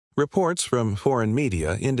Reports from foreign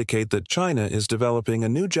media indicate that China is developing a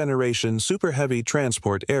new generation super heavy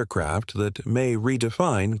transport aircraft that may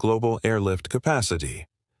redefine global airlift capacity.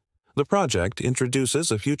 The project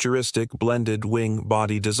introduces a futuristic blended wing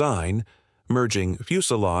body design, merging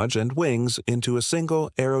fuselage and wings into a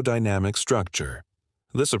single aerodynamic structure.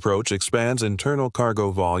 This approach expands internal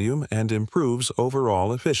cargo volume and improves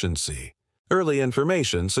overall efficiency. Early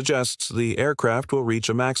information suggests the aircraft will reach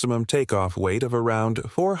a maximum takeoff weight of around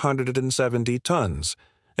 470 tons,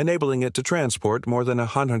 enabling it to transport more than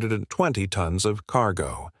 120 tons of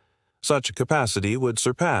cargo. Such capacity would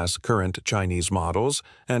surpass current Chinese models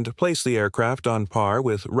and place the aircraft on par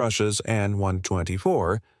with Russia's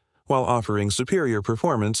An-124, while offering superior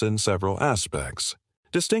performance in several aspects.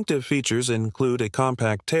 Distinctive features include a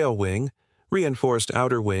compact tail wing, reinforced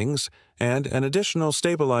outer wings, and an additional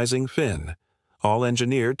stabilizing fin, all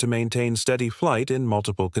engineered to maintain steady flight in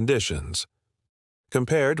multiple conditions.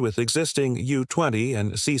 Compared with existing U-20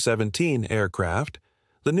 and C-17 aircraft,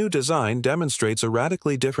 the new design demonstrates a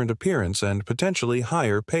radically different appearance and potentially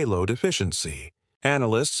higher payload efficiency.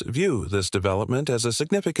 Analysts view this development as a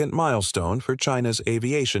significant milestone for China's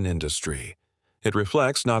aviation industry. It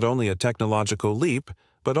reflects not only a technological leap,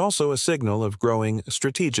 but also a signal of growing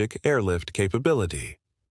strategic airlift capability.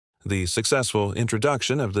 The successful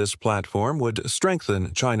introduction of this platform would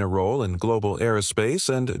strengthen China's role in global aerospace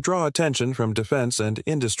and draw attention from defense and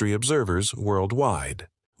industry observers worldwide.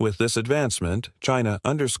 With this advancement, China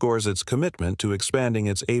underscores its commitment to expanding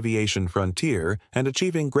its aviation frontier and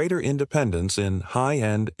achieving greater independence in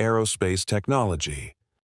high-end aerospace technology.